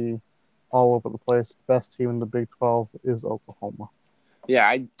going to be all over the place. The best team in the Big 12 is Oklahoma. Yeah,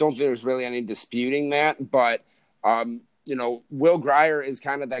 I don't think there's really any disputing that, but Will Grier is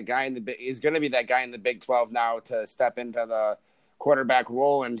kind of that guy is going to be that guy in the Big 12 now to step into the quarterback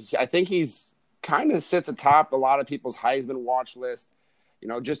role, and I think he's kind of sits atop a lot of people's Heisman watch list.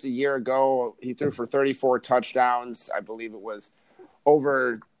 Just a year ago, he threw for 34 touchdowns. I believe it was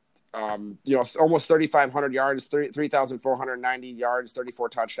over, almost 3,500 yards, 3,490 yards, 34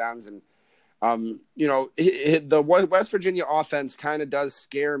 touchdowns, and the West Virginia offense kind of does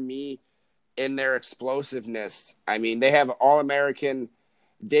scare me in their explosiveness. I mean, they have All-American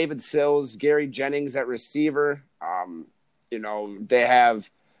David Sills, Gary Jennings at receiver. They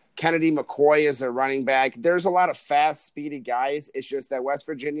have Kennedy McCoy as a running back. There's a lot of fast, speedy guys. It's just that West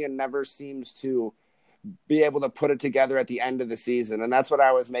Virginia never seems to be able to put it together at the end of the season. And that's what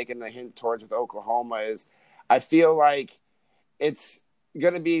I was making the hint towards with Oklahoma is I feel like it's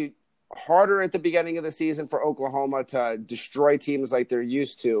going to be harder at the beginning of the season for Oklahoma to destroy teams like they're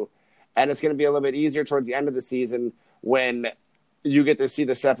used to. And it's going to be a little bit easier towards the end of the season when you get to see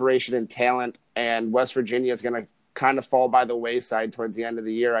the separation in talent, and West Virginia is going to kind of fall by the wayside towards the end of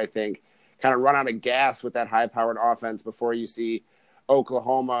the year, I think. Kind of run out of gas with that high-powered offense before you see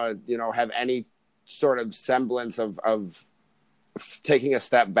Oklahoma, have any sort of semblance of taking a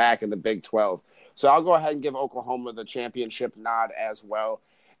step back in the Big 12. So I'll go ahead and give Oklahoma the championship nod as well.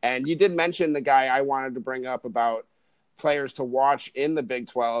 And you did mention the guy I wanted to bring up about players to watch in the Big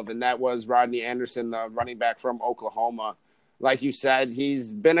 12, and that was Rodney Anderson, the running back from Oklahoma. Like you said,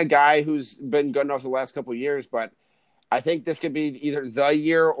 he's been a guy who's been good enough the last couple of years, but I think this could be either the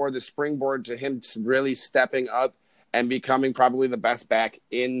year or the springboard to him really stepping up and becoming probably the best back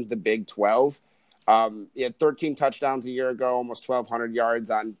in the Big 12. He had 13 touchdowns a year ago, almost 1,200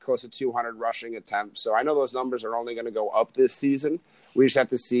 yards on close to 200 rushing attempts. So I know those numbers are only going to go up this season. We just have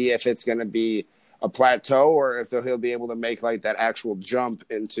to see if it's going to be a plateau or if he'll be able to make like that actual jump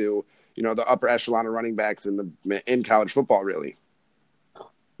into, the upper echelon of running backs in college football, really.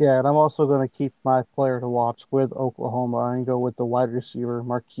 Yeah, and I'm also going to keep my player to watch with Oklahoma and go with the wide receiver,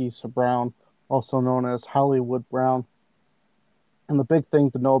 Marquise Brown, also known as Hollywood Brown. And the big thing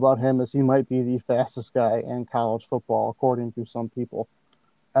to know about him is he might be the fastest guy in college football, according to some people.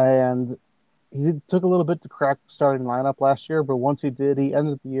 And he took a little bit to crack the starting lineup last year, but once he did, he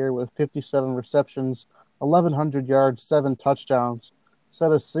ended the year with 57 receptions, 1,100 yards, 7 touchdowns,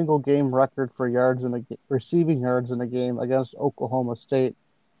 set a single game record for receiving yards in a game against Oklahoma State,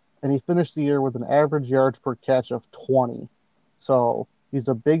 and he finished the year with an average yards per catch of 20. So he's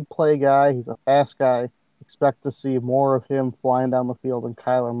a big play guy. He's a fast guy. Expect to see more of him flying down the field than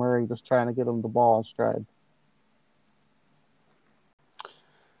Kyler Murray just trying to get him the ball in stride.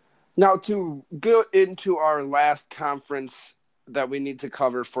 Now, to go into our last conference that we need to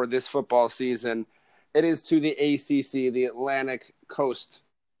cover for this football season, it is to the ACC, the Atlantic Coast.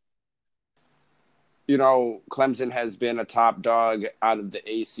 Clemson has been a top dog out of the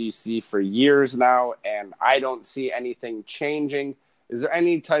ACC for years now, and I don't see anything changing. Is there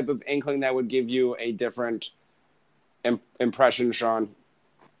any type of inkling that would give you a different impression, Sean?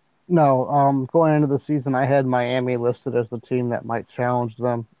 No, going into the season, I had Miami listed as the team that might challenge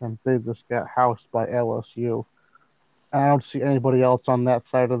them, and they just got housed by LSU. I don't see anybody else on that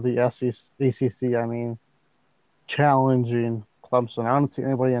side of the ACC. I mean, challenging Clemson. I don't see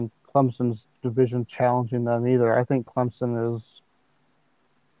anybody in Clemson's division challenging them either. I think Clemson is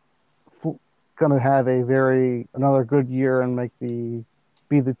going to have another good year and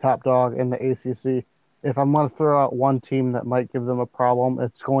be the top dog in the ACC. If I'm going to throw out one team that might give them a problem,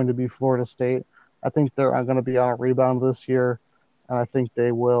 it's going to be Florida State. I think they're going to be on a rebound this year. and I think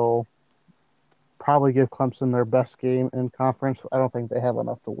they will probably give Clemson their best game in conference. I don't think they have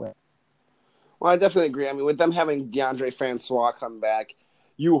enough to win. Well, I definitely agree. I mean, with them having Deondre Francois come back,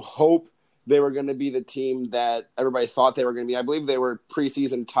 you hope they were going to be the team that everybody thought they were going to be. I believe they were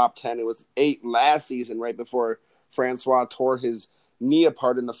preseason top 10. It was 8 last season, right before Francois tore his knee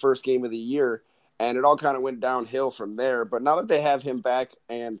apart in the first game of the year. And it all kind of went downhill from there. But now that they have him back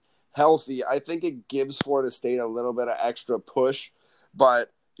and healthy, I think it gives Florida State a little bit of extra push.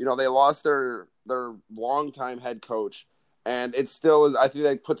 But, they lost their longtime head coach. And it still, I think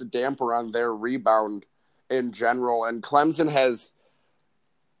that puts a damper on their rebound in general. And Clemson has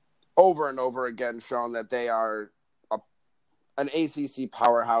over and over again shown that they are an ACC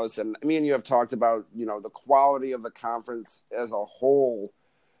powerhouse. And me and you have talked about, the quality of the conference as a whole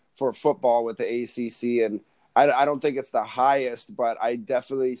for football with the ACC. And I don't think it's the highest, but I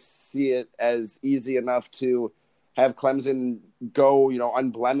definitely see it as easy enough to have Clemson go,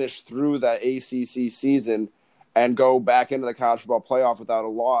 unblemished through the ACC season and go back into the college football playoff without a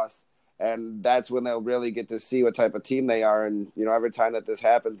loss. And that's when they'll really get to see what type of team they are. And, every time that this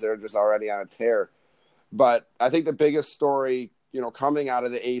happens, they're just already on a tear. But I think the biggest story, coming out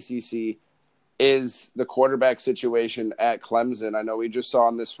of the ACC is the quarterback situation at Clemson. I know we just saw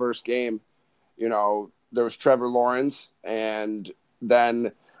in this first game, there was Trevor Lawrence, and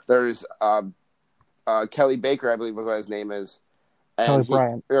then there's Kelly Baker, I believe what his name is. And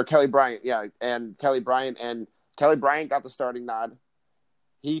Kelly Bryant, yeah. And Kelly Bryant got the starting nod.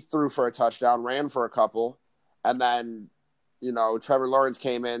 He threw for a touchdown, ran for a couple, and then, Trevor Lawrence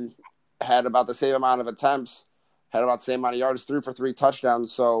came in, had about the same amount of attempts, had about the same amount of yards, threw for 3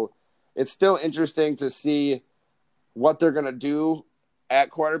 touchdowns. So it's still interesting to see what they're going to do at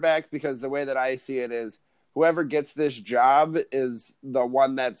quarterback, because the way that I see it is whoever gets this job is the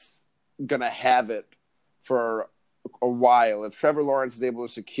one that's going to have it for a while. If Trevor Lawrence is able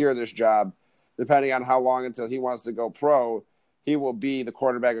to secure this job, depending on how long until he wants to go pro, he will be the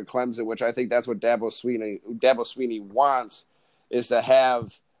quarterback of Clemson, which I think that's what Dabo Swinney wants, is to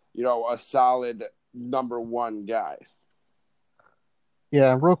have, a solid number one guy.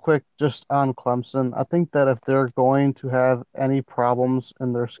 Yeah, real quick, just on Clemson, I think that if they're going to have any problems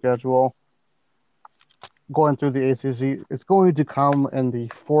in their schedule going through the ACC, it's going to come in the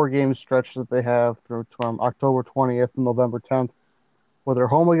 4-game stretch that they have from October 20th to November 10th, where they're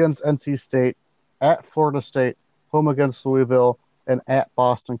home against NC State, at Florida State, home against Louisville, and at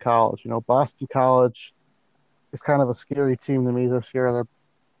Boston College. Boston College is kind of a scary team to me this year. They're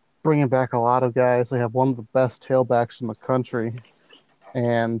bringing back a lot of guys. They have one of the best tailbacks in the country.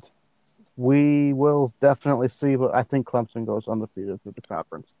 And we will definitely see, but I think Clemson goes undefeated through the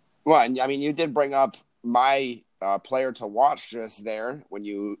conference. Well, and I mean, you did bring up my player to watch just there when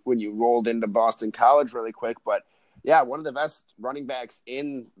you rolled into Boston College really quick. But yeah, one of the best running backs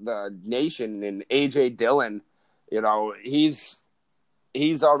in the nation, in AJ Dillon. He's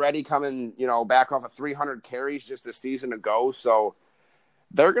already coming, back off of 300 carries just a season ago. So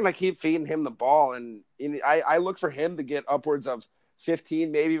they're going to keep feeding him the ball. And I look for him to get upwards of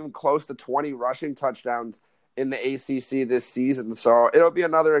 15, maybe even close to 20 rushing touchdowns in the ACC this season. So it'll be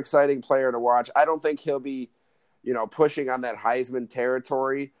another exciting player to watch. I don't think he'll be, pushing on that Heisman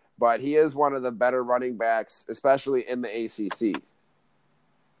territory, but he is one of the better running backs, especially in the ACC.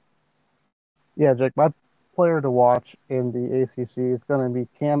 Yeah, Jake, my player to watch in the ACC is going to be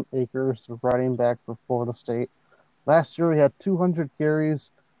Cam Akers, the running back for Florida State. Last year, he had 200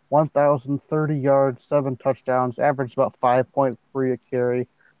 carries, 1,030 yards, 7 touchdowns, averaged about 5.3 a carry.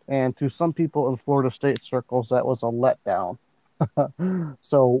 And to some people in Florida State circles, that was a letdown.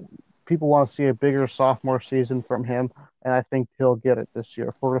 So people want to see a bigger sophomore season from him, and I think he'll get it this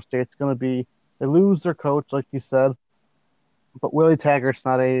year. Florida State's going to be – they lose their coach, like you said, but Willie Taggart's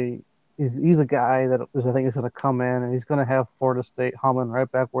not a – he's a guy that I think is going to come in, and he's going to have Florida State humming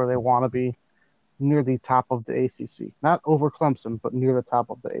right back where they want to be, near the top of the ACC. Not over Clemson, but near the top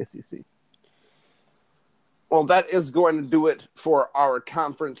of the ACC. Well, that is going to do it for our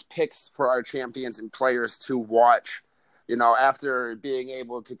conference picks for our champions and players to watch. After being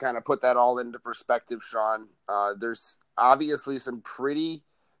able to kind of put that all into perspective, Sean, there's obviously some pretty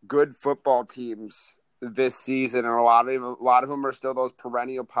good football teams this season, and a lot of them are still those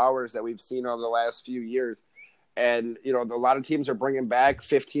perennial powers that we've seen over the last few years. And, a lot of teams are bringing back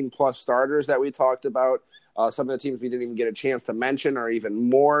 15-plus starters that we talked about. Some of the teams we didn't even get a chance to mention are even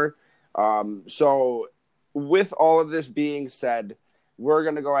more. So with all of this being said, we're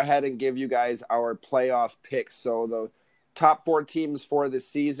going to go ahead and give you guys our playoff picks. So the top 4 teams for the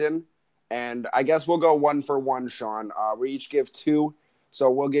season, and I guess we'll go 1 for 1, Sean. We each give 2, so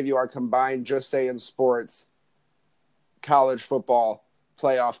we'll give you our combined Just Saying Sports college football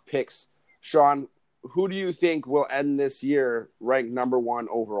playoff picks. Sean, who do you think will end this year ranked number one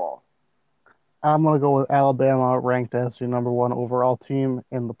overall? I'm going to go with Alabama, ranked as the number one overall team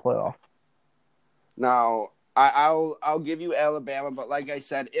in the playoff. Now, I'll give you Alabama, but like I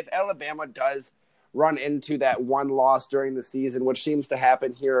said, if Alabama does run into that one loss during the season, which seems to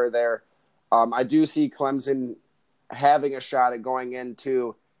happen here or there, I do see Clemson having a shot at going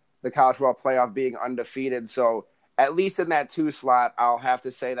into the college football playoff being undefeated. So at least in that 2 slot, I'll have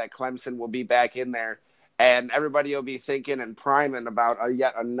to say that Clemson will be back in there, and everybody will be thinking and priming about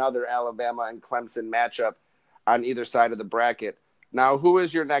yet another Alabama and Clemson matchup on either side of the bracket. Now, who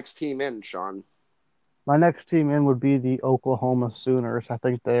is your next team in, Sean? My next team in would be the Oklahoma Sooners. I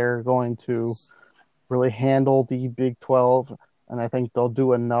think they're going to really handle the Big 12, and I think they'll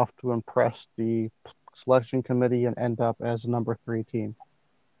do enough to impress the selection committee and end up as the number 3 team.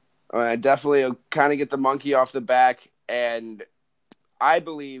 Definitely kind of get the monkey off the back, and I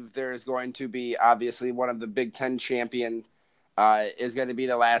believe there is going to be obviously one of the Big Ten champion is going to be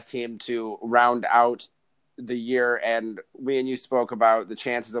the last team to round out the year. And me and you spoke about the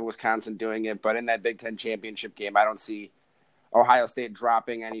chances of Wisconsin doing it, but in that Big Ten championship game, I don't see Ohio State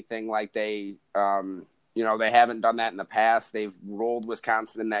dropping anything like they haven't done that in the past. They've rolled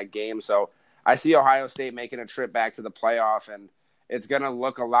Wisconsin in that game. So I see Ohio State making a trip back to the playoff, and it's going to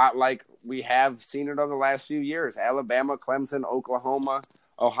look a lot like we have seen it over the last few years: Alabama, Clemson, Oklahoma,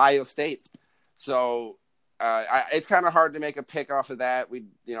 Ohio State. So it's kind of hard to make a pick off of that.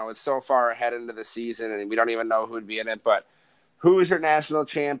 It's so far ahead into the season, and we don't even know who would be in it. But who is your national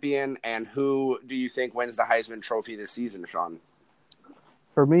champion, and who do you think wins the Heisman Trophy this season, Sean?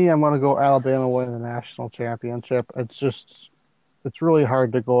 For me, I'm going to go Alabama winning the national championship. It's really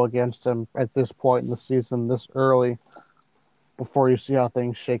hard to go against them at this point in the season, this early, before you see how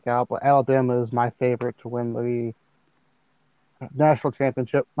things shake out. But Alabama is my favorite to win the national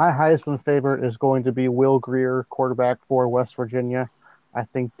championship. My Heisman favorite is going to be Will Grier, quarterback for West Virginia. I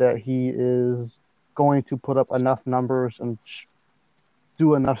think that he is going to put up enough numbers and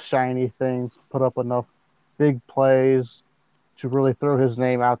do enough shiny things, put up enough big plays to really throw his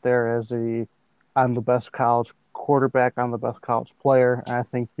name out there as I'm the best college quarterback, I'm the best college player, and I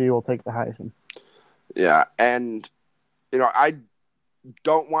think he will take the Heisman. Yeah, and I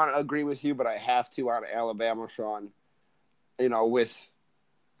don't want to agree with you, but I have to on Alabama, Sean. With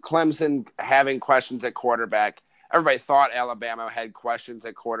Clemson having questions at quarterback, everybody thought Alabama had questions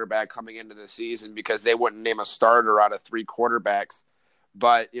at quarterback coming into the season because they wouldn't name a starter out of 3 quarterbacks.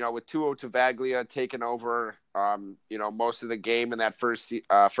 But, with Tua Tagovailoa taking over, most of the game in that first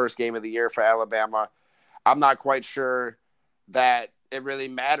game of the year for Alabama, I'm not quite sure that it really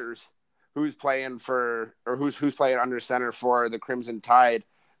matters who's playing who's playing under center for the Crimson Tide.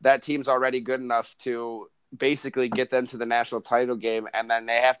 That team's already good enough to basically get them to the national title game, and then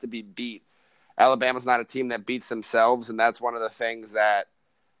they have to be beat. Alabama's not a team that beats themselves, and that's one of the things that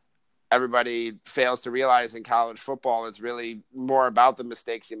everybody fails to realize in college football. It's really more about the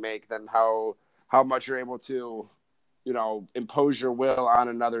mistakes you make than how much you're able to, impose your will on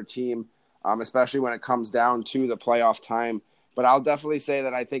another team, especially when it comes down to the playoff time. But I'll definitely say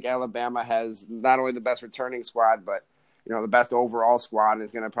that I think Alabama has not only the best returning squad, but, the best overall squad, and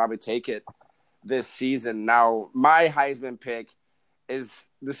is going to probably take it this season. Now, my Heisman pick is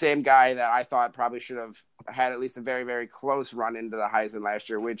the same guy that I thought probably should have had at least a very, very close run into the Heisman last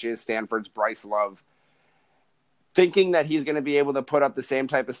year, which is Stanford's Bryce Love. Thinking that he's going to be able to put up the same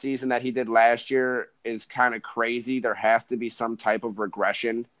type of season that he did last year is kind of crazy. There has to be some type of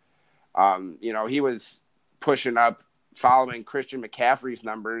regression. He was pushing up, following Christian McCaffrey's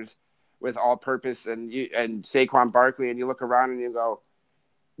numbers with all-purpose and Saquon Barkley, and you look around and you go,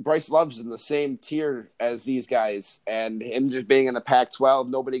 Bryce Love's in the same tier as these guys, and him just being in the Pac-12,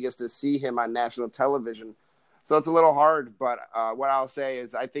 nobody gets to see him on national television. So it's a little hard, but what I'll say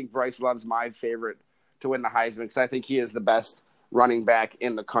is I think Bryce Love's my favorite to win the Heisman because I think he is the best running back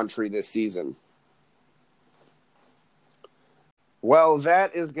in the country this season. Well,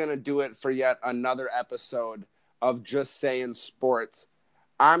 that is going to do it for yet another episode of Just Saying Sports.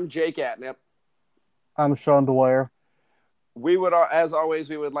 I'm Jake Atnip. I'm Sean Dwyer. We would, as always,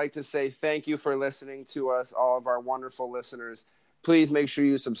 we would like to say thank you for listening to us, all of our wonderful listeners. Please make sure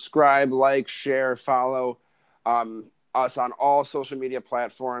you subscribe, like, share, follow us on all social media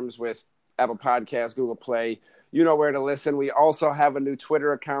platforms with Apple Podcasts, Google Play. You know where to listen. We also have a new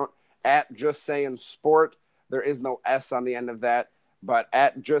Twitter account at Just Saying Sport. There is no S on the end of that, but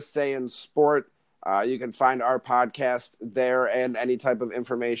at Just Saying Sport. You can find our podcast there, and any type of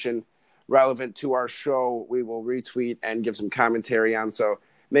information relevant to our show we will retweet and give some commentary on. So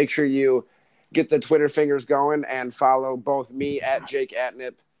make sure you get the Twitter fingers going and follow both me at Jake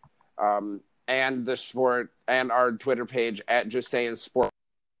Atnip, and the sport and our Twitter page at Just Saying Sport.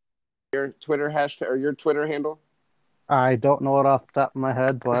 Your Twitter hashtag or your Twitter handle? I don't know it off the top of my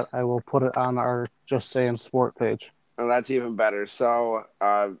head, but I will put it on our Just Saying Sport page. Oh, that's even better. So,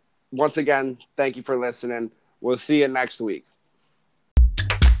 once again, thank you for listening. We'll see you next week.